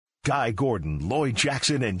Guy Gordon, Lloyd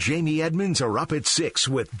Jackson, and Jamie Edmonds are up at 6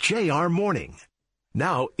 with JR Morning.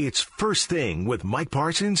 Now it's First Thing with Mike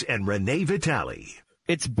Parsons and Renee Vitale.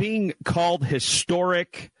 It's being called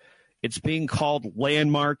historic. It's being called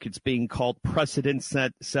landmark. It's being called precedent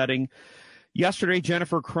setting. Yesterday,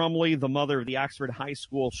 Jennifer Crumbley, the mother of the Oxford High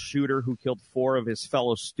School shooter who killed 4 of his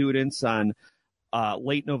fellow students on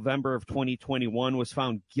late November of 2021, was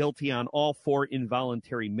found guilty on all 4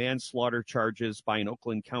 involuntary manslaughter charges by an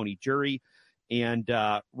Oakland County jury. And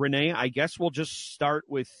Renee, I guess we'll just start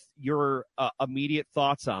with your immediate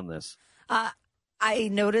thoughts on this. I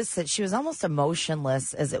noticed that she was almost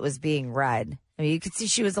emotionless as it was being read. I mean, you could see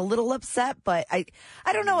she was a little upset, but I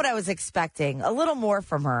don't know what I was expecting. A little more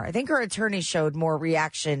from her. I think her attorney showed more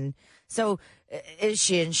reaction. So is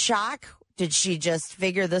she in shock? Did she just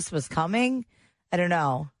figure this was coming? I don't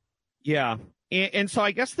know. Yeah. And so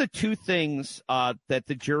I guess the 2 things that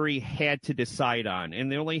the jury had to decide on,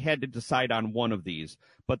 and they only had to decide on one of these,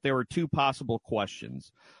 but there were 2 possible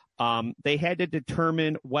questions. They had to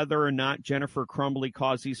determine whether or not Jennifer Crumbley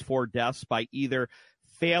caused these 4 deaths by either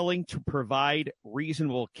failing to provide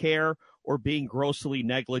reasonable care or being grossly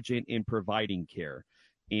negligent in providing care.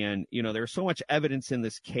 And, there's so much evidence in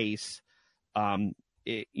this case.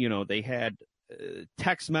 They had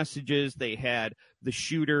text messages. They had the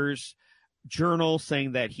shooter's journal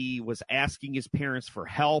saying that he was asking his parents for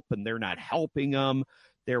help and they're not helping him.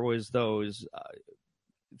 There was those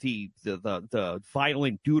the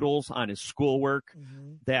violent doodles on his schoolwork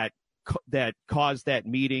that caused that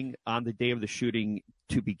meeting on the day of the shooting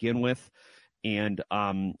to begin with. And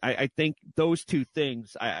I think those 2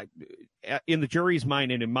 things, in the jury's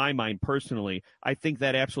mind and in my mind personally, I think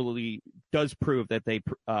that absolutely does prove that they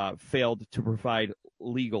failed to provide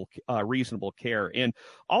legal, reasonable care. And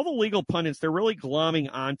all the legal pundits, they're really glomming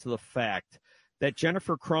onto the fact that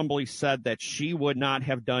Jennifer Crumbley said that she would not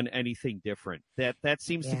have done anything different. That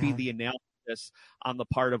seems to be the analysis on the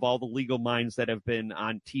part of all the legal minds that have been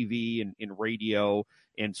on TV and in radio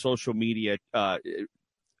and social media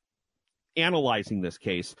analyzing this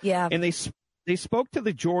case. Yeah. And they spoke to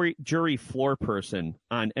the jury floor person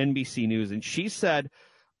on NBC News, and she said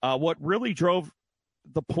what really drove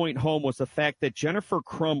the point home was the fact that Jennifer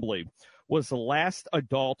Crumbley was the last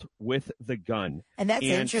adult with the gun. And that's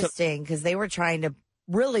interesting because they were trying to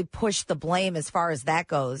really push the blame as far as that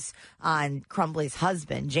goes on Crumbley's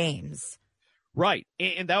husband, James. Right.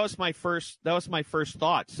 And that was my first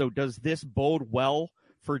thought. So does this bode well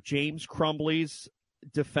for James Crumbley's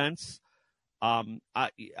defense? I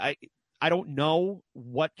don't know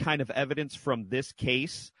what kind of evidence from this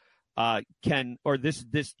case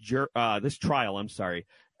this trial, I'm sorry,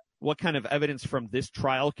 what kind of evidence from this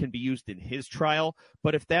trial can be used in his trial.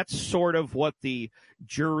 But if that's sort of what the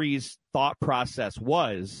jury's thought process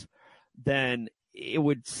was, then it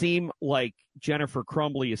would seem like Jennifer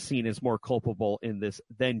Crumbley is seen as more culpable in this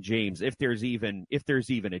than James, if there's even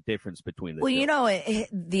a difference between the two. Well,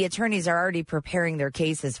 the attorneys are already preparing their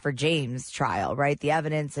cases for James' trial, right? The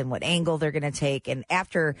evidence and what angle they're going to take. And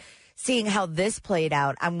after seeing how this played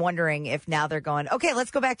out, I'm wondering if now they're going, okay,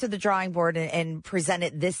 let's go back to the drawing board and present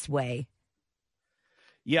it this way.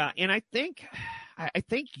 Yeah, and I think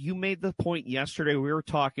you made the point yesterday. We were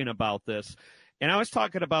talking about this. And I was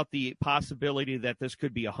talking about the possibility that this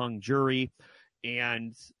could be a hung jury.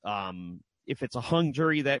 And if it's a hung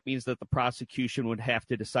jury, that means that the prosecution would have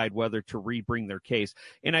to decide whether to rebring their case.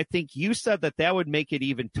 And I think you said that would make it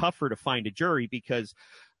even tougher to find a jury because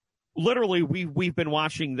literally we've been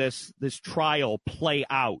watching this trial play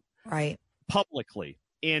out right publicly.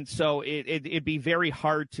 And so it'd be very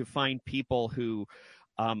hard to find people who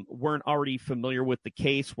weren't already familiar with the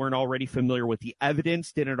case, weren't already familiar with the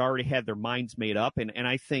evidence, didn't already have their minds made up. And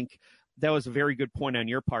I think that was a very good point on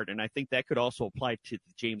your part. And I think that could also apply to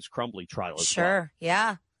the James Crumbley trial as well. Sure.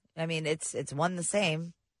 Yeah. I mean, it's one the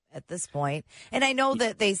same at this point. And I know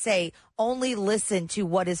that they say only listen to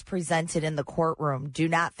what is presented in the courtroom. Do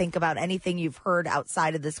not think about anything you've heard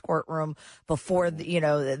outside of this courtroom before,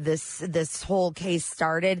 this whole case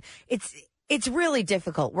started. It's really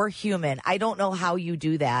difficult. We're human. I don't know how you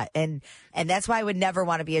do that. And that's why I would never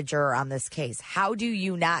want to be a juror on this case. How do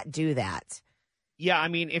you not do that? Yeah, I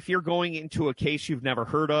mean, if you're going into a case you've never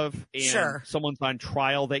heard of and sure. someone's on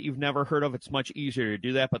trial that you've never heard of, it's much easier to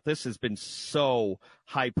do that. But this has been so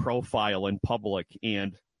high profile in public.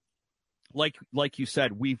 And like you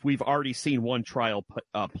said, we've already seen one trial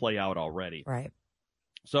play out already. Right.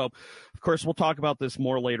 So, of course, we'll talk about this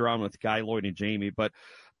more later on with Guy, Lloyd, and Jamie. But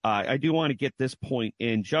I do want to get this point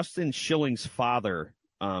in. Justin Schilling's father,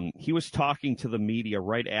 he was talking to the media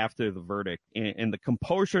right after the verdict, and the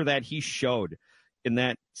composure that he showed in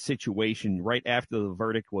that situation right after the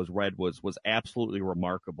verdict was read was absolutely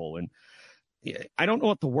remarkable. And I don't know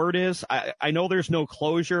what the word is. I know there's no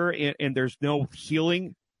closure and there's no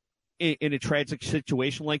healing in a tragic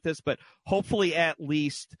situation like this, but hopefully at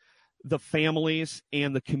least the families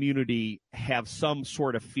and the community have some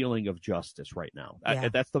sort of feeling of justice right now. Yeah.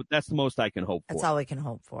 That's the most I can hope for. That's all we can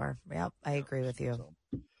hope for. Yep, I agree with you.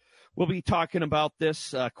 So, we'll be talking about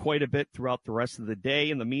this quite a bit throughout the rest of the day.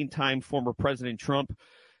 In the meantime, former President Trump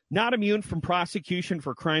not immune from prosecution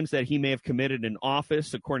for crimes that he may have committed in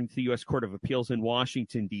office, according to the U.S. Court of Appeals in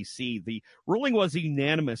Washington, D.C. The ruling was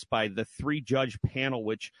unanimous by the 3-judge panel,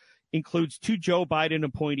 which includes 2 Joe Biden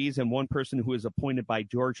appointees and 1 person who is appointed by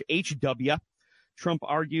George H.W. Trump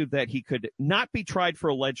argued that he could not be tried for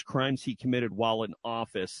alleged crimes he committed while in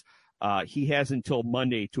office. He has until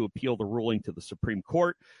Monday to appeal the ruling to the Supreme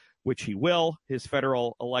Court, which he will. His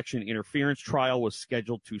federal election interference trial was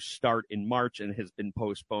scheduled to start in March and has been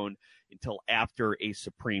postponed until after a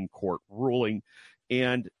Supreme Court ruling.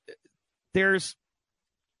 And there's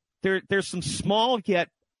some small yet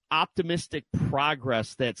optimistic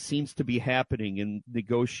progress that seems to be happening in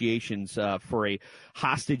negotiations for a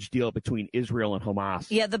hostage deal between Israel and Hamas.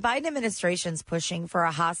 Yeah, the Biden administration's pushing for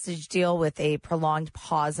a hostage deal with a prolonged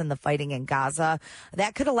pause in the fighting in Gaza.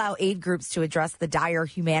 That could allow aid groups to address the dire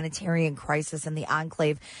humanitarian crisis in the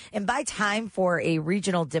enclave and buy time for a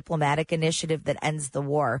regional diplomatic initiative that ends the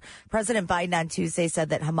war. President Biden on Tuesday said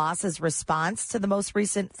that Hamas's response to the most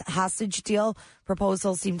recent hostage deal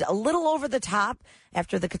proposal seemed a little over the top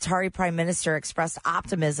after the Qatari prime minister expressed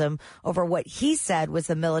optimism over what he said was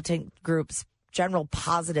the militant group's general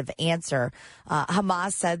positive answer.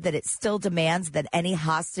 Hamas said that it still demands that any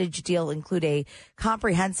hostage deal include a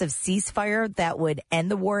comprehensive ceasefire that would end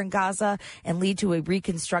the war in Gaza and lead to a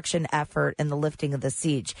reconstruction effort and the lifting of the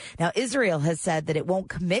siege. Now, Israel has said that it won't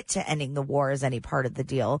commit to ending the war as any part of the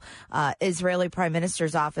deal. Israeli Prime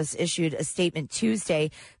Minister's office issued a statement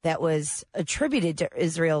Tuesday that was attributed to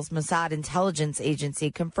Israel's Mossad intelligence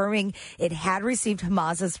agency, confirming it had received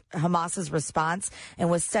Hamas's response and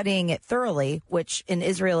was studying it thoroughly, which an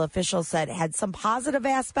Israel official said had some positive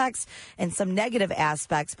aspects and some negative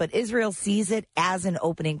aspects, but Israel sees it as an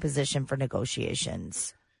opening position for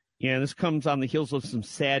negotiations. Yeah, this comes on the heels of some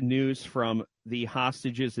sad news from the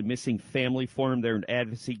Hostages and Missing Family Forum. They're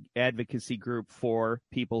an advocacy group for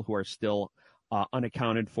people who are still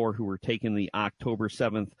unaccounted for, who were taken in the October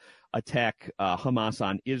 7th attack, Hamas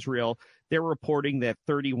on Israel. They're reporting that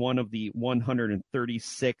 31 of the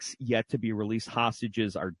 136 yet to be released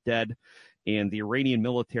hostages are dead. And the Iranian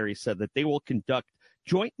military said that they will conduct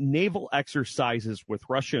joint naval exercises with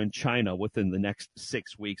Russia and China within the next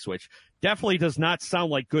 6 weeks, which definitely does not sound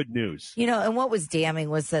like good news. You know, and what was damning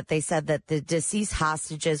was that they said that the deceased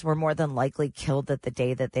hostages were more than likely killed at the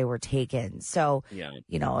day that they were taken. So, yeah,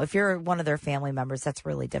 you know, if you're one of their family members, that's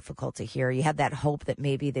really difficult to hear. You had that hope that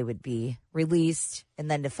maybe they would be released, and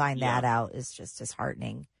then to find that out is just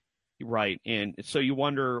disheartening. Right. And so you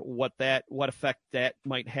wonder what effect that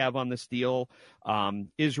might have on this deal.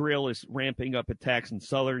 Israel is ramping up attacks in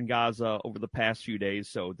southern Gaza over the past few days.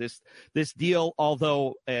 So this deal,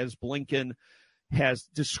 although as Blinken has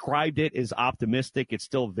described it as optimistic, it's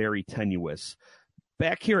still very tenuous.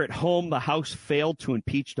 Back here at home, the House failed to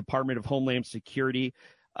impeach Department of Homeland Security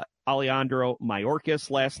Alejandro Mayorkas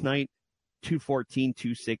last night. 214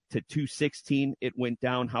 to 216. It went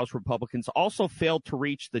down. House Republicans also failed to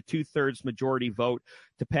reach the 2/3 majority vote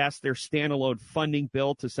to pass their standalone funding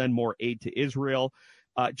bill to send more aid to Israel.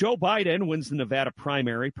 Joe Biden wins the Nevada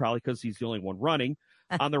primary, probably because he's the only one running.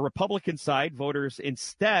 On the Republican side, voters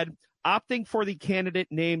instead opting for the candidate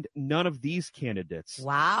named none of these candidates.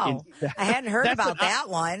 Wow. I hadn't heard about that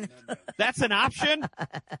one. That's an option?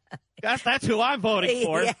 That's who I'm voting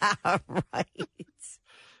for. Yeah, right.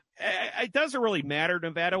 It doesn't really matter.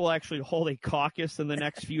 Nevada will actually hold a caucus in the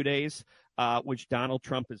next few days, which Donald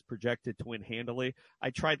Trump is projected to win handily.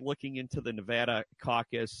 I tried looking into the Nevada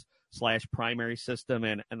caucus / primary system,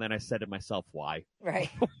 and then I said to myself, why?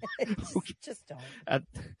 Right. Just don't.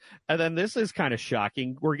 And then this is kind of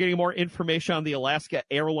shocking. We're getting more information on the Alaska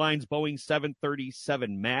Airlines Boeing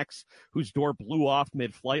 737 MAX, whose door blew off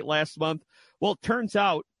mid-flight last month. Well, it turns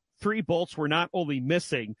out 3 bolts were not only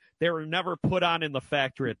missing, they were never put on in the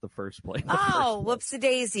factory at the first place. Oh,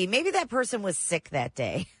 whoops-a-daisy. Maybe that person was sick that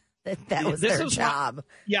day. That was their job.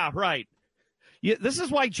 Yeah, right. Yeah, this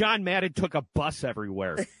is why John Madden took a bus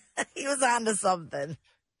everywhere. He was onto something.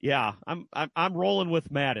 Yeah, I'm rolling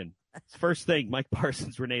with Madden. First thing, Mike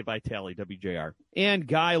Parsons, Renee, Vitale, WJR. And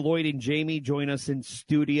Guy, Lloyd, and Jamie join us in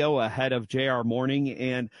studio ahead of JR Morning.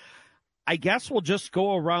 And I guess we'll just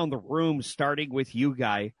go around the room, starting with you,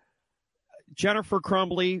 Guy. Jennifer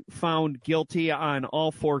Crumbley found guilty on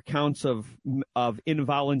all 4 counts of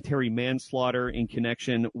involuntary manslaughter in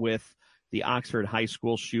connection with the Oxford High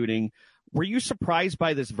School shooting. Were you surprised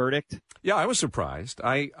by this verdict? Yeah, I was surprised.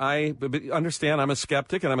 I understand I'm a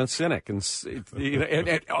skeptic and I'm a cynic,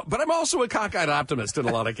 but I'm also a cockeyed optimist in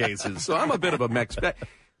a lot of cases. So I'm a bit of a mixed bag.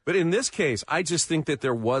 But in this case, I just think that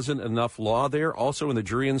there wasn't enough law there. Also, in the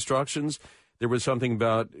jury instructions, there was something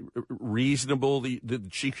about that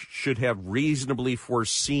she should have reasonably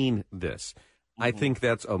foreseen this. Mm-hmm. I think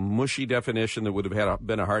that's a mushy definition that would have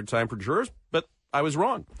been a hard time for jurors, but I was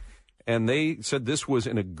wrong. And they said this was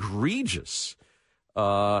an egregious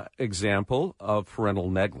example of parental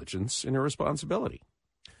negligence and irresponsibility.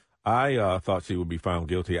 I thought she would be found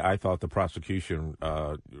guilty. I thought the prosecution,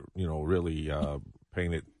 really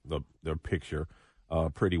painted their picture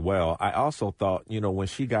pretty well. I also thought, when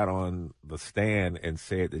she got on the stand and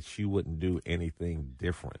said that she wouldn't do anything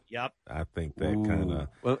different. Yep. I think that kind of...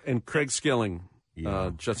 Well, and Craig Skilling,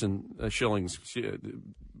 Justin Schilling's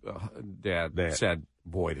dad said,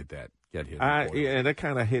 boy, did that get hit. And that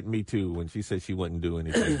kind of hit me, too, when she said she wouldn't do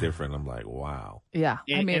anything different. I'm like, wow. Yeah.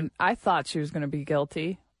 I thought she was going to be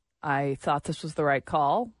guilty. I thought this was the right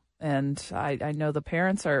call. And I know the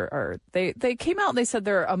parents they came out and they said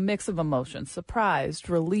they're a mix of emotions, surprised,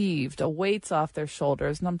 relieved, a weight's off their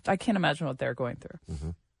shoulders. And I can't imagine what they're going through. Mm-hmm.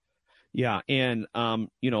 Yeah. And,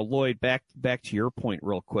 Lloyd, back to your point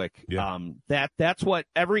real quick. Yeah. That's what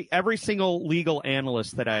every single legal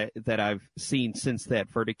analyst that I've seen since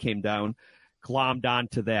that verdict came down glommed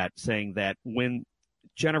onto that, saying that when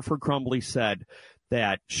Jennifer Crumbley said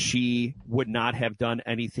that she would not have done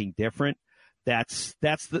anything different, that's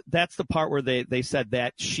the part where they said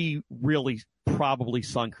that she really probably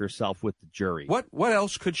sunk herself with the jury. What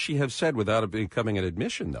else could she have said without it becoming an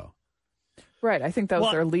admission, though? Right. I think that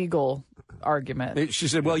was their legal argument. She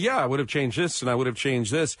said, well, yeah, I would have changed this and I would have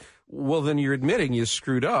changed this. Well, then you're admitting you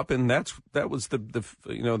screwed up, and that was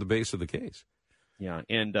the base of the case. Yeah.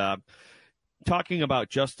 And talking about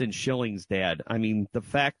Justin Schilling's dad, I mean, the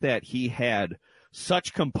fact that he had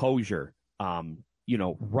such composure,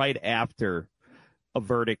 right after a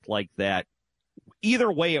verdict like that, either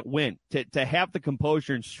way it went, to have the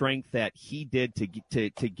composure and strength that he did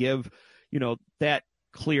to give, that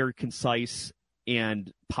clear, concise,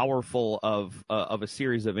 and powerful of a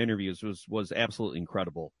series of interviews was absolutely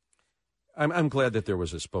incredible. I'm glad that there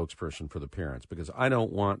was a spokesperson for the parents, because I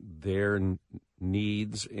don't want their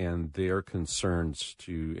needs and their concerns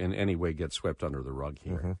to in any way get swept under the rug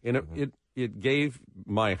here. Mm-hmm. And it gave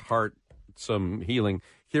my heart some healing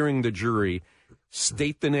hearing the jury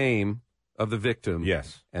state the name of the victim,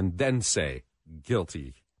 yes, and then say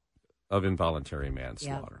guilty of involuntary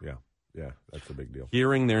manslaughter. Yeah, that's a big deal.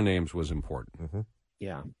 Hearing their names was important. Mm-hmm.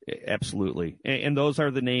 Yeah, absolutely. And those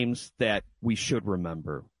are the names that we should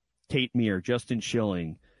remember. Tate Meir, Justin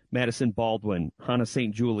Schilling, Madison Baldwin, Hannah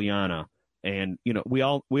St. Juliana, and we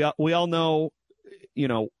all know,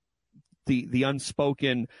 the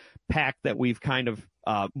unspoken pact that we've kind of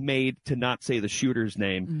made to not say the shooter's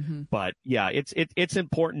name. Mm-hmm. But yeah, it's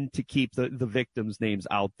important to keep the victims' names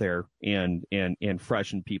out there and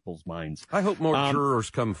fresh in people's minds. I hope more jurors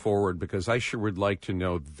come forward, because I sure would like to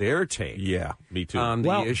know their take. Yeah, me too. On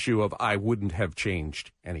the issue of I wouldn't have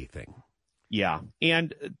changed anything. Yeah,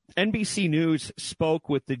 and NBC News spoke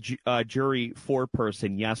with the jury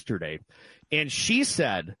foreperson yesterday, and she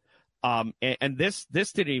said, and this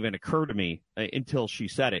didn't even occur to me until she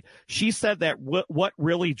said it. She said that what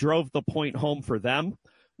really drove the point home for them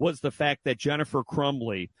was the fact that Jennifer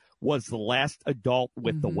Crumbley was the last adult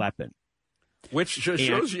with the weapon. Which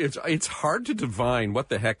shows you it's hard to divine what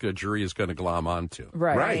the heck a jury is going to glom onto.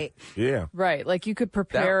 Right. Yeah. Right. Like you could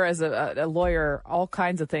prepare as a lawyer all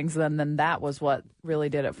kinds of things, and then that was what really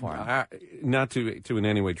did it for him. Not to in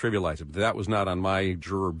any way trivialize it, but that was not on my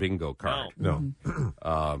juror bingo card. No.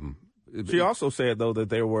 She also said, though, that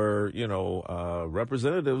there were,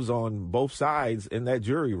 representatives on both sides in that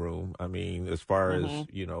jury room. I mean, as far as,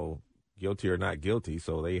 guilty or not guilty.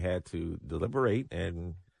 So they had to deliberate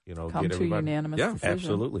and, come to unanimous decision.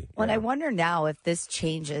 Absolutely. Well, I wonder now if this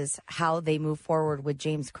changes how they move forward with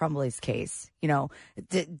James Crumbley's case.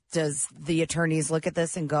 Does the attorneys look at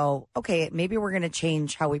this and go, okay, maybe we're going to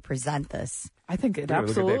change how we present this? I think it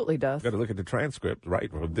absolutely does. Got to look at the transcript,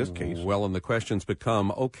 right, of this case. Well, and the questions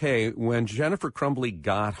become, okay, when Jennifer Crumbley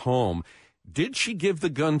got home, did she give the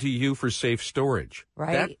gun to you for safe storage?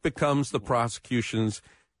 Right. That becomes the prosecution's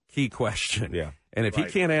key question. Yeah. And if he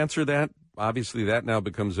can't answer that, obviously that now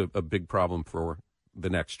becomes a big problem for the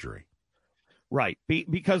next jury. Right.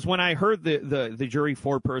 Because when I heard the jury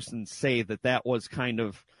foreperson say that was kind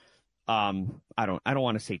of I don't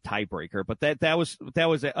want to say tiebreaker, but that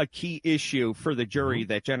was a key issue for the jury,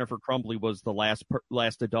 that Jennifer Crumbley was the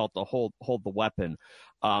last adult to hold the weapon.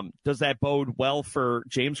 Does that bode well for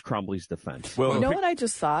James Crumbley's defense? Well, you know what I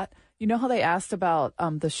just thought? You know how they asked about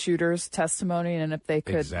the shooter's testimony and if they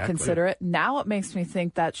could consider it? Now it makes me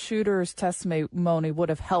think that shooter's testimony would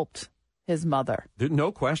have helped his mother.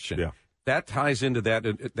 No question. Yeah. That ties into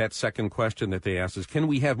that second question that they asked is, can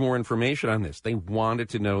we have more information on this? They wanted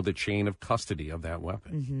to know the chain of custody of that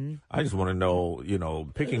weapon. Mm-hmm. I just want to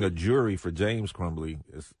know, picking a jury for James Crumbley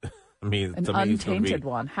is, an untainted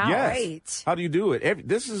one. How? Yes. Right. How do you do it?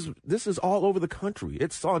 This is all over the country.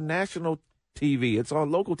 It's on national TV. It's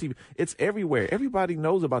on local TV. It's everywhere. Everybody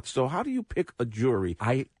knows about it. So how do you pick a jury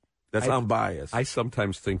that's unbiased? I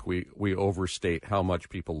sometimes think we overstate how much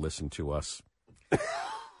people listen to us.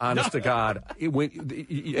 Honest to God.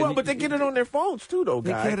 But they get it on their phones, too, though,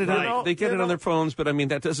 guys. They get it on their phones, but,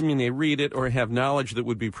 that doesn't mean they read it or have knowledge that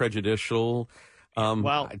would be prejudicial.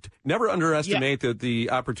 Never underestimate the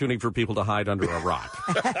opportunity for people to hide under a rock.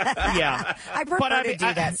 Yeah. I prefer to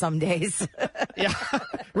do that some days. Yeah,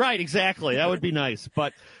 right, exactly. That would be nice.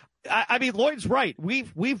 But, Lloyd's right.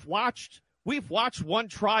 We've watched one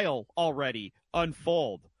trial already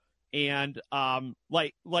unfold. And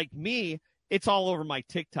like me, it's all over my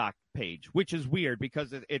TikTok page, which is weird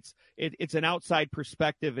because it's an outside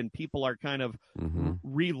perspective and people are kind of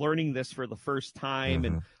relearning this for the first time.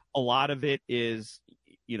 And a lot of it is,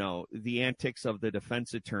 the antics of the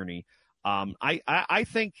defense attorney. I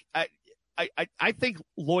think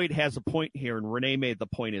Lloyd has a point here, and Renee made the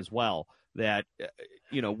point as well that,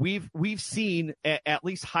 we've seen at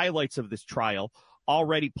least highlights of this trial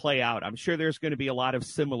already play out. I'm sure there's going to be a lot of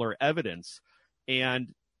similar evidence, and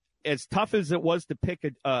as tough as it was to pick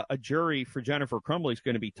a jury for Jennifer Crumbley, is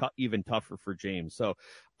going to be even tougher for James. So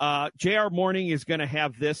JR Morning is going to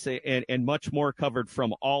have this and much more covered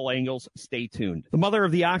from all angles. Stay tuned. The mother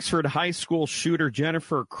of the Oxford High School shooter,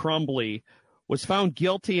 Jennifer Crumbley, was found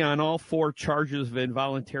guilty on all 4 charges of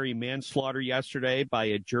involuntary manslaughter yesterday by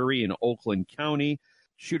a jury in Oakland County.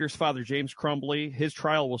 Shooter's father, James Crumbley, his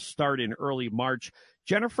trial will start in early March.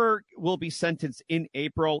 Jennifer will be sentenced in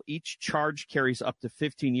April. Each charge carries up to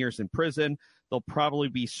 15 years in prison. They'll probably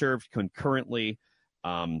be served concurrently.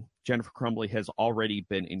 Jennifer Crumbley has already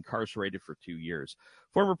been incarcerated for 2 years.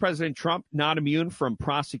 Former President Trump not immune from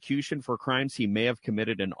prosecution for crimes he may have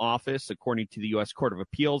committed in office, according to the U.S. Court of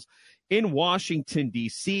Appeals in Washington,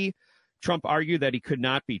 D.C. Trump argued that he could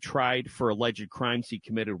not be tried for alleged crimes he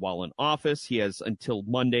committed while in office. He has until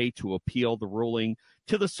Monday to appeal the ruling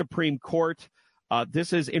to the Supreme Court.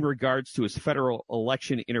 This is in regards to his federal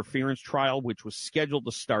election interference trial, which was scheduled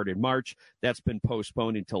to start in March. That's been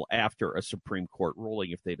postponed until after a Supreme Court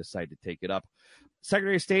ruling if they decide to take it up.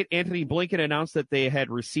 Secretary of State Antony Blinken announced that they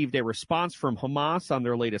had received a response from Hamas on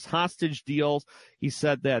their latest hostage deals. He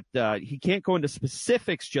said that he can't go into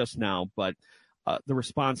specifics just now, but the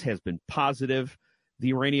response has been positive. The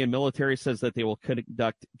Iranian military says that they will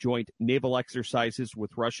conduct joint naval exercises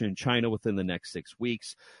with Russia and China within the next 6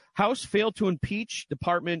 weeks. House failed to impeach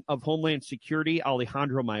Department of Homeland Security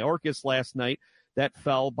Alejandro Mayorkas last night. That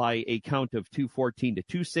fell by a count of 214 to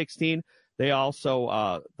 216. They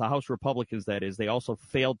also, the House Republicans, that is, they also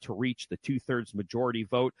failed to reach the 2/3 majority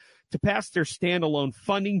vote to pass their standalone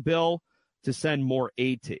funding bill to send more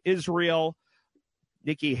aid to Israel.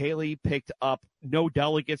 Nikki Haley picked up no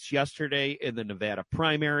delegates yesterday in the Nevada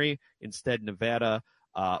primary. Instead, Nevada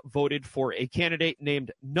voted for a candidate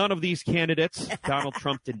named none of these candidates. Donald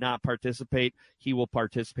Trump did not participate. He will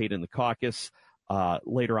participate in the caucus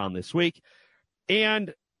later on this week.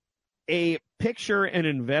 And a picture and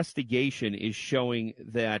investigation is showing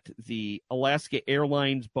that the Alaska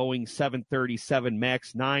Airlines Boeing 737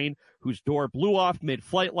 MAX 9, whose door blew off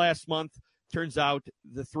mid-flight last month, turns out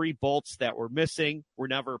the 3 bolts that were missing were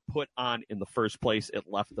never put on in the first place. It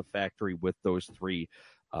left the factory with those 3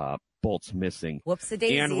 bolts missing.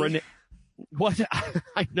 Whoops-a-daisy. And Renee, what?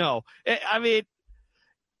 I know. I mean,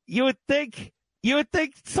 you would think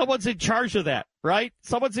someone's in charge of that, right?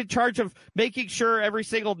 Someone's in charge of making sure every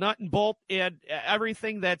single nut and bolt and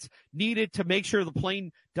everything that's needed to make sure the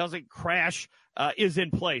plane doesn't crash is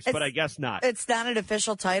in place, but I guess not. It's not an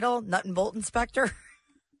official title, nut and bolt inspector.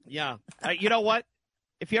 Yeah. You know what?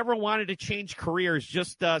 If you ever wanted to change careers,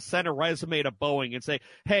 just send a resume to Boeing and say,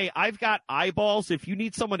 hey, I've got eyeballs. If you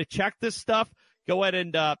need someone to check this stuff, go ahead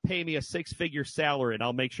and pay me a 6-figure salary, and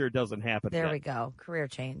I'll make sure it doesn't happen. There we go. Career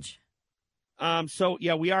change. So,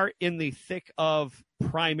 yeah, we are in the thick of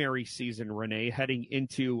primary season, Renee, heading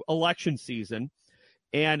into election season.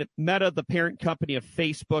 And Meta, the parent company of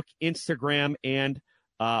Facebook, Instagram, and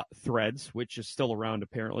Threads, which is still around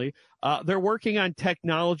apparently. They're working on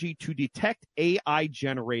technology to detect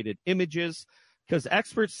AI-generated images because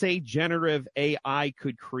experts say generative AI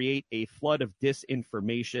could create a flood of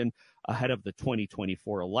disinformation ahead of the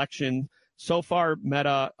 2024 election. So far,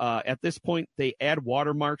 Meta, at this point, they add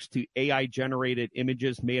watermarks to AI-generated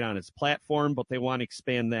images made on its platform, but they want to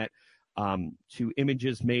expand that to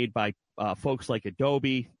images made by folks like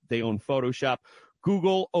Adobe. They own Photoshop,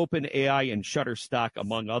 Google, OpenAI, and Shutterstock,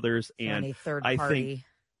 among others. And any third I party. think,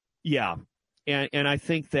 yeah, and I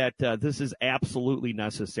think that this is absolutely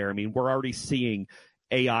necessary. I mean, we're already seeing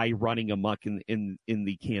AI running amok in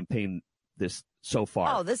the campaign this so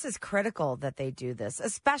far. Oh, this is critical that they do this,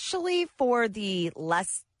 especially for the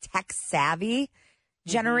less tech savvy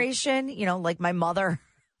generation. You know, like my mother,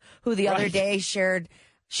 who the other day shared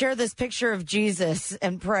this picture of Jesus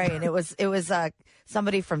and pray, and it was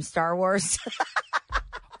somebody from Star Wars.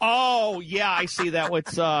 Oh yeah, I see that.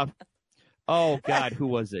 What's oh God, who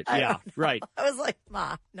was it? Yeah, right. I was like,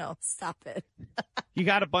 Ma, no, stop it. You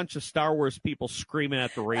got a bunch of Star Wars people screaming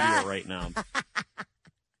at the radio right now.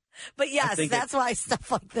 But yes, that's why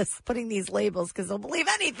stuff like this, putting these labels, because they'll believe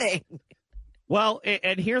anything. Well,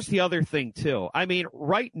 and here's the other thing, too. I mean,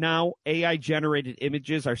 right now, AI-generated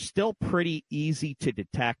images are still pretty easy to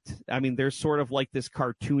detect. I mean, there's sort of like this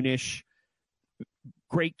cartoonish,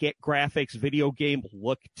 great graphics, video game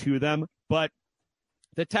look to them. But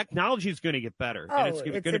the technology is going to get better. Oh, and it's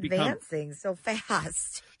going to advancing so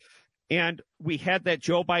fast. And we had that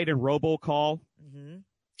Joe Biden robocall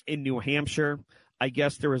in New Hampshire. I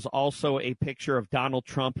guess there was also a picture of Donald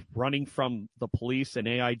Trump running from the police, an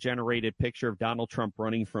AI-generated picture of Donald Trump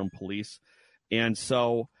running from police. And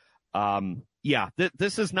so,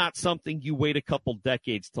 this is not something you wait a couple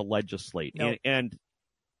decades to legislate. Nope. And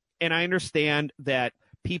I understand that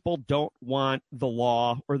people don't want the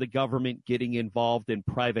law or the government getting involved in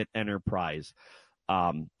private enterprise.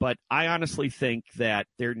 But I honestly think that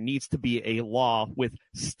there needs to be a law with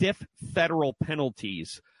stiff federal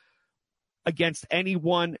penalties against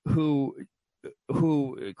anyone who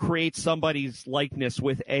creates somebody's likeness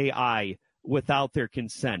with AI without their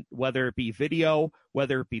consent, whether it be video,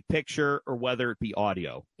 whether it be picture, or whether it be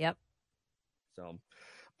audio. Yep.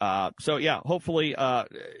 So yeah, hopefully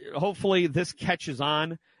this catches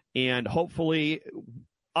on, and hopefully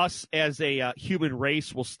us as a human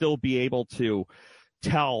race will still be able to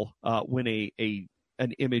tell when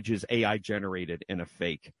an image is AI generated and a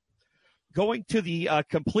fake. Going to the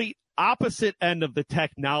complete opposite end of the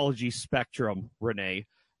technology spectrum, Renee,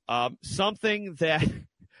 something that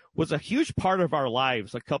was a huge part of our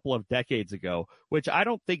lives a couple of decades ago, which I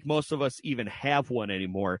don't think most of us even have one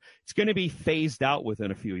anymore. It's going to be phased out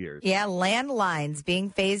within a few years. Yeah, landlines being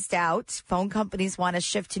phased out. Phone companies want to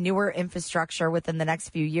shift to newer infrastructure within the next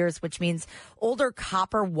few years, which means older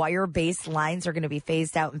copper wire-based lines are going to be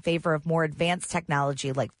phased out in favor of more advanced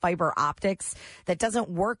technology like fiber optics that doesn't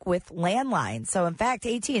work with landlines. So, in fact,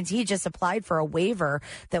 AT&T just applied for a waiver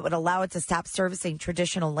that would allow it to stop servicing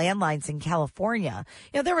traditional landlines in California.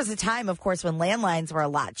 You know, there was a time, of course, when landlines were a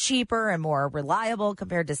lot cheaper and more reliable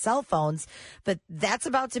compared to cell phones, but that's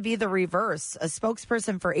about to be the reverse. A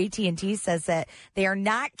spokesperson for AT&T says that they are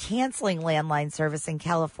not canceling landline service in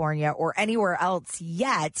California or anywhere else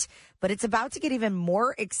yet, but it's about to get even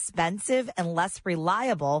more expensive and less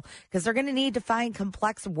reliable because they're going to need to find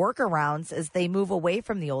complex workarounds as they move away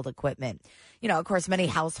from the old equipment. You know, of course, many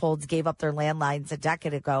households gave up their landlines a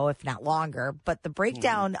decade ago, if not longer. But the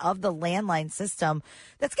breakdown of the landline system,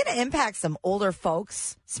 that's going to impact some older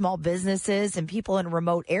folks, small businesses, and people in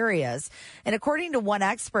remote areas. And according to one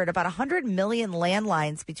expert, about 100 million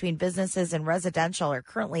landlines between businesses and residential are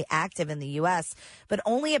currently active in the U.S., but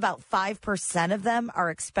only about 5% of them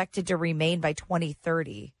are expected to remain by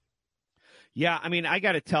 2030. Yeah, I mean, I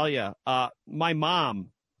got to tell you, my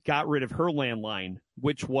mom got rid of her landline,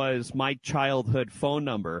 which was my childhood phone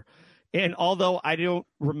number. And although I don't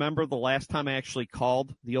remember the last time I actually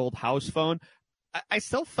called the old house phone, I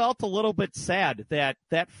still felt a little bit sad that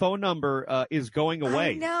that phone number is going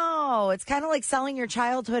away. I know. It's kind of like selling your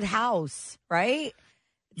childhood house, right?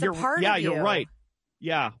 It's a part of you. Yeah, you're right.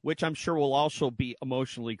 Yeah, which I'm sure will also be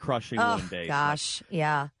emotionally crushing one day. Gosh,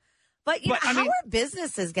 yeah. But, you know, how are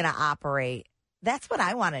businesses going to operate? That's what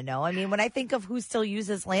I want to know. I mean, when I think of who still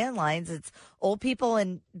uses landlines, it's old people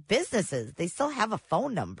and businesses. They still have a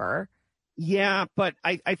phone number. Yeah, but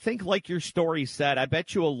I think like your story said, I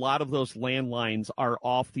bet you a lot of those landlines are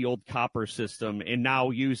off the old copper system and now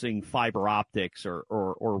using fiber optics or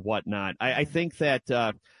whatnot. I think that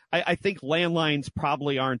I think landlines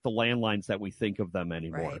probably aren't the landlines that we think of them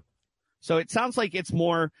anymore. Right. So it sounds like it's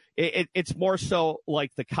more so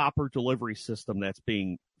like the copper delivery system that's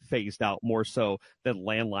being phased out more so than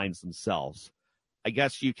landlines themselves. I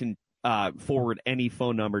guess you can forward any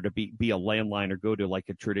phone number to be a landline or go to like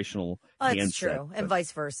a traditional handset. That's true, and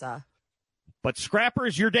vice versa. But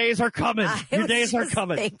scrappers, your days are coming. Your days are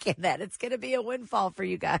coming. I was thinking that it's going to be a windfall for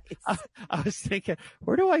you guys. I was thinking,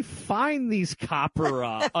 where do I find these copper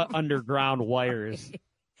underground wires?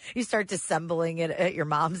 You start disassembling it at your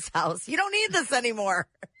mom's house. You don't need this anymore.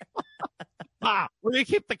 Where do you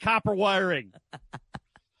keep the copper wiring?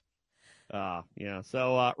 Yeah.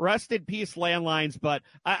 So rest in peace, landlines. But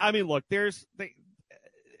I mean, look,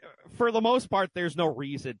 for the most part, there's no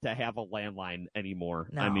reason to have a landline anymore.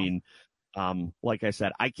 No. I mean, like I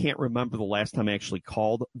said, I can't remember the last time I actually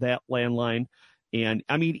called that landline. And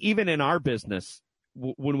I mean, even in our business,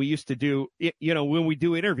 when we used to do, when we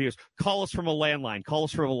do interviews, call us from a landline, or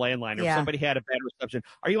if somebody had a bad reception,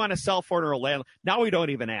 are you on a cell phone or a landline? Now we don't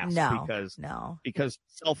even ask because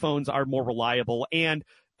cell phones are more reliable. And,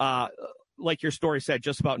 like your story said,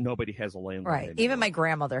 just about nobody has a landline. Right. anymore. Even my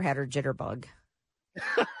grandmother had her jitterbug.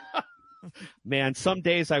 Man, some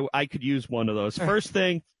days I could use one of those. First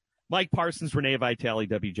thing, Mike Parsons, Renee, Vitale,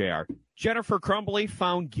 WJR. Jennifer Crumbley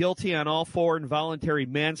found guilty on all 4 involuntary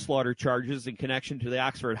manslaughter charges in connection to the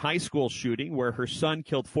Oxford High School shooting where her son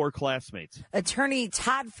killed 4 classmates. Attorney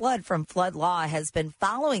Todd Flood from Flood Law has been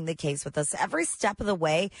following the case with us every step of the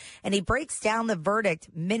way, and he breaks down the verdict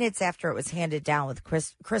minutes after it was handed down with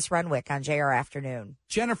Chris Renwick on JR Afternoon.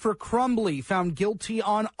 Jennifer Crumbley found guilty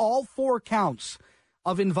on all 4 counts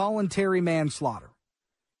of involuntary manslaughter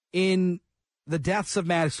in the deaths of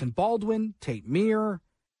Madison Baldwin, Tate Meir,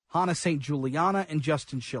 Hannah St. Juliana, and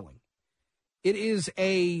Justin Schilling. It is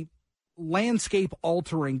a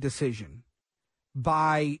landscape-altering decision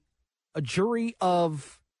by a jury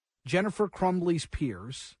of Jennifer Crumbley's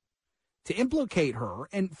peers to implicate her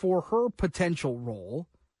and for her potential role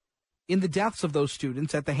in the deaths of those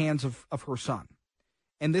students at the hands of her son.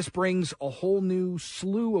 And this brings a whole new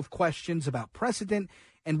slew of questions about precedent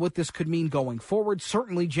and what this could mean going forward.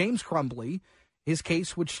 Certainly, James Crumbley, his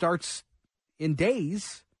case, which starts in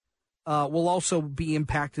days, will also be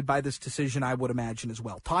impacted by this decision, I would imagine, as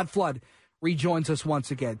well. Todd Flood rejoins us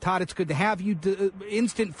once again. Todd, it's good to have you.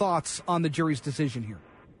 Instant thoughts on the jury's decision here.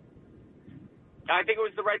 I think it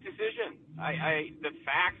was the right decision. The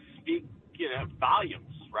facts speak,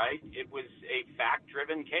 volumes, right? It was a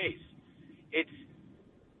fact-driven case. It's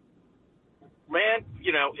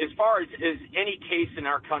as far as any case in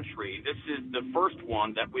our country, this is the first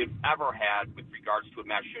one that we've ever had with regards to a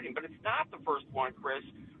mass shooting. But it's not the first one, Chris,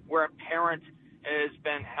 where a parent has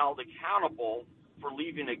been held accountable for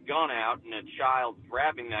leaving a gun out and a child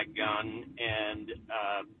grabbing that gun and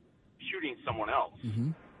shooting someone else.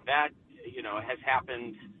 Mm-hmm. That, has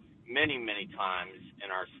happened many, many times in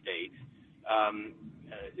our state.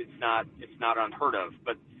 It's not unheard of.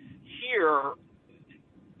 But here,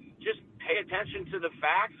 just pay attention to the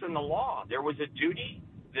facts and the law. There was a duty.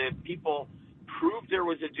 The people proved there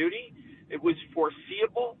was a duty. It was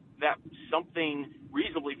foreseeable that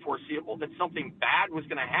reasonably foreseeable that something bad was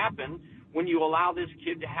going to happen when you allow this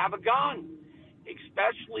kid to have a gun,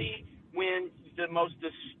 especially when the most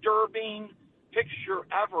disturbing picture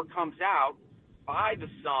ever comes out by the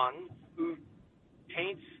son, who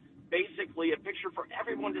paints basically a picture for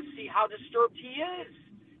everyone to see how disturbed he is.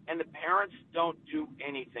 And the parents don't do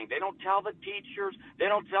anything. They don't tell the teachers. They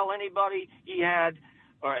don't tell anybody he had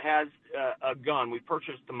or has a gun. We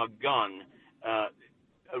purchased him a gun.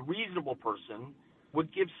 A reasonable person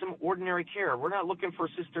would give some ordinary care. We're not looking for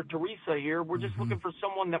Sister Teresa here. We're just looking for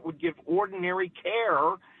someone that would give ordinary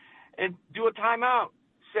care and do a timeout.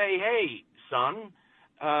 Say, hey, son,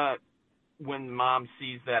 when mom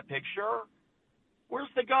sees that picture, where's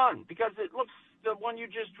the gun? Because it looks, the one you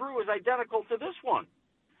just drew is identical to this one.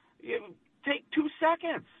 Take 2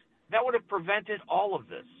 seconds. That would have prevented all of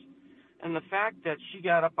this. And the fact that she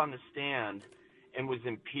got up on the stand and was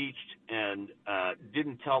impeached and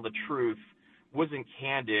didn't tell the truth, wasn't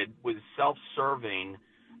candid, was self-serving,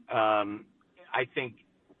 I think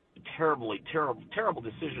terrible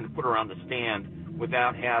decision to put her on the stand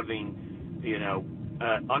without having,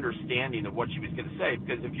 understanding of what she was going to say.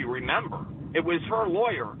 Because if you remember, it was her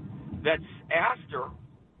lawyer that asked her,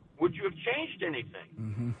 would you have changed anything?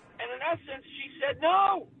 Mm-hmm. And in essence, she said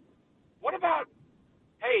no. What about,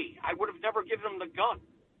 hey, I would have never given him the gun.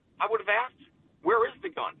 I would have asked, where is the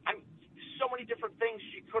gun? I mean, so many different things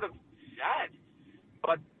she could have said.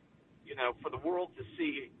 But, for the world to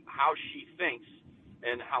see how she thinks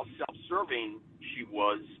and how self-serving she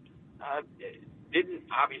was, didn't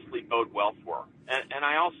obviously bode well for her. And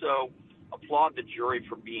I also applaud the jury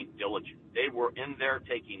for being diligent. They were in there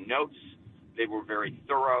taking notes. They were very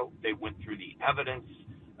thorough. They went through the evidence.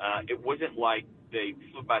 It wasn't like they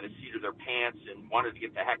flew by the seat of their pants and wanted to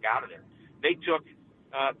get the heck out of there. They took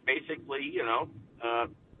basically,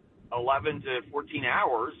 11 to 14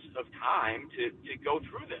 hours of time to go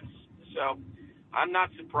through this. So I'm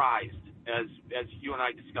not surprised, as you and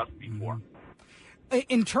I discussed before.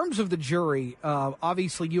 In terms of the jury,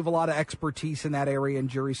 obviously you have a lot of expertise in that area in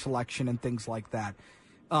jury selection and things like that.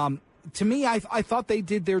 To me, I thought they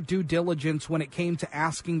did their due diligence when it came to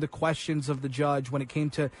asking the questions of the judge, when it came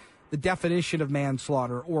to the definition of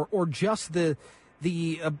manslaughter, or just the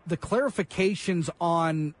clarifications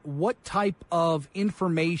on what type of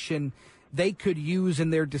information they could use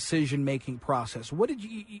in their decision-making process. What did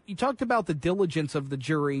you talked about the diligence of the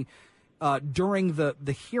jury during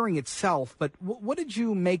the hearing itself, but what did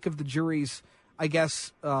you make of the jury's, I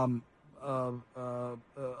guess,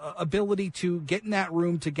 ability to get in that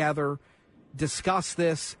room together, discuss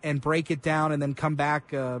this, and break it down, and then come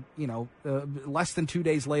back, less than 2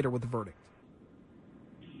 days later with the verdict?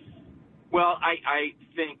 Well, I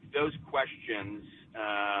think those questions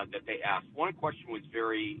that they asked. One question was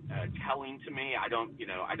very telling to me. I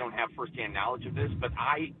don't have firsthand knowledge of this, but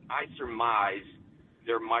I surmise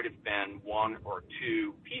there might have been one or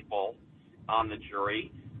two people on the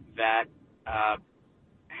jury that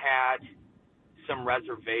had some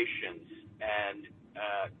reservations, and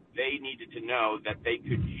they needed to know that they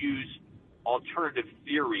could use alternative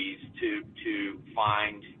theories to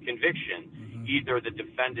find conviction, either the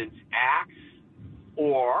defendant's acts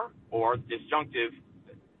or disjunctive,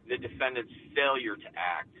 the defendant's failure to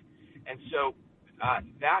act. And so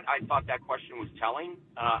that I thought that question was telling.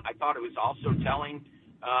 I thought it was also telling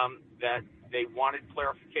that they wanted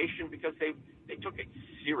clarification because they took it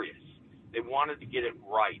serious. They wanted to get it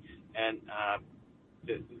right. And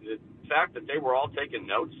the fact that they were all taking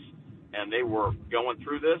notes and they were going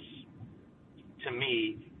through this, to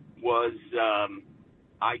me, was,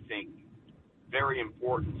 I think, very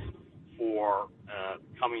important for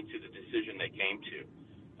coming to the decision they came to.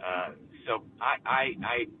 So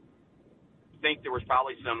I think there was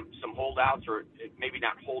probably some holdouts, or maybe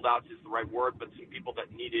not holdouts is the right word, but some people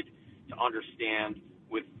that needed to understand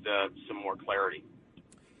with some more clarity.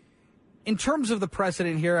 In terms of the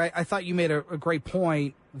precedent here, I thought you made a great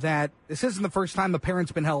point that this isn't the first time a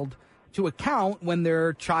parent's been held to account when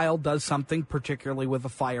their child does something, particularly with a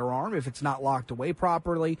firearm, if it's not locked away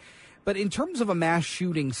properly. But in terms of a mass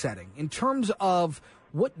shooting setting, in terms of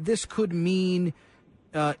what this could mean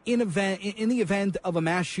in the event of a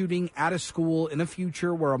mass shooting at a school in the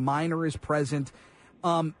future where a minor is present,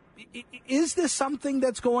 is this something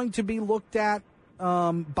that's going to be looked at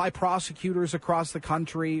by prosecutors across the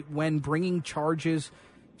country when bringing charges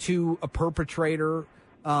to a perpetrator,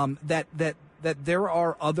 that there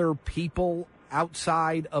are other people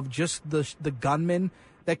outside of just the gunman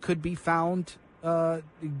that could be found,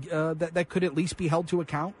 that could at least be held to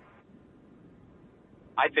account?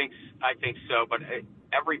 I think so, but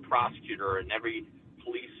every prosecutor and every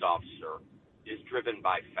police officer is driven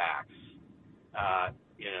by facts.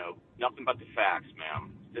 Nothing but the facts,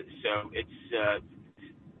 ma'am. So it's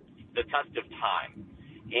the test of time.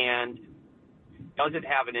 And does it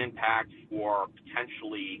have an impact for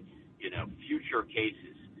potentially, future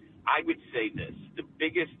cases? I would say this. The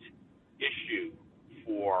biggest issue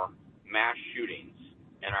for mass shootings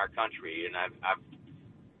in our country, and I've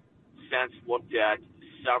since looked at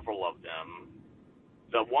several of them,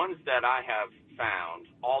 the ones that I have found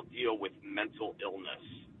all deal with mental illness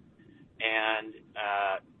and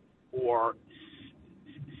or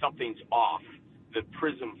something's off. The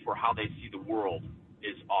prism for how they see the world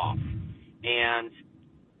is off. And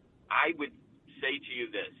I would say to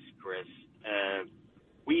you this, Chris,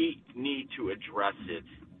 we need to address it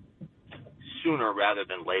sooner rather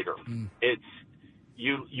than later. It's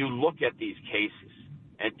you look at these cases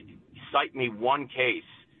and cite me one case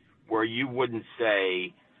where you wouldn't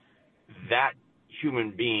say that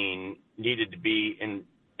human being needed to be in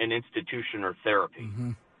an institution or therapy.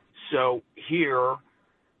 So here,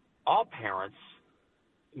 all parents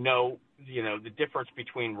know, the difference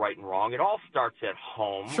between right and wrong. It all starts at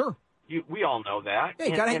home. Sure. We all know that.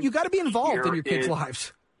 Yeah, you got to be involved in your kids'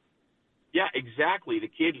 lives. Yeah, exactly. The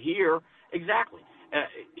kid here,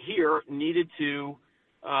 here needed to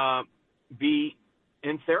be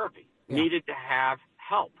in therapy, needed to have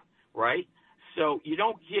help, right? So you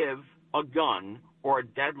don't give a gun or a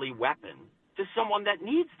deadly weapon to someone that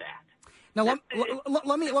needs that. Now,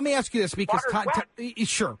 let me ask you this, because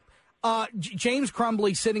sure. James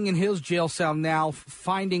Crumbley sitting in his jail cell now,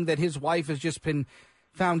 finding that his wife has just been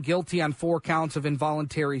found guilty on 4 counts of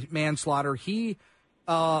involuntary manslaughter. He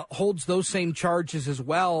holds those same charges as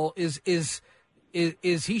well. Is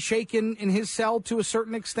he shaken in his cell to a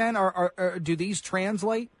certain extent, or do these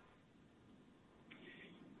translate?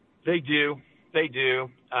 They do.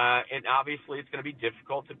 And obviously it's going to be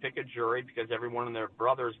difficult to pick a jury because everyone and their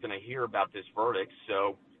brother is going to hear about this verdict.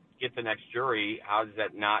 So get the next jury, how does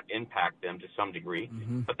that not impact them to some degree?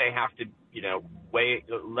 Mm-hmm. But they have to,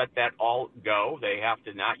 let that all go. They have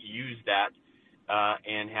to not use that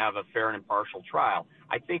and have a fair and impartial trial.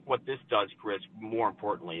 I think what this does, Chris, more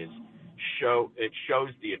importantly, is shows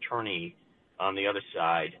the attorney on the other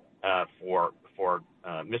side for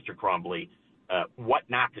Mr. Crumbley what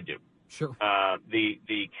not to do. Sure.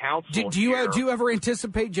 The counsel. Do you ever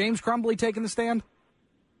anticipate James Crumbley taking the stand?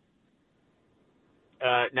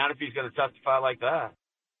 Not if he's going to testify like that.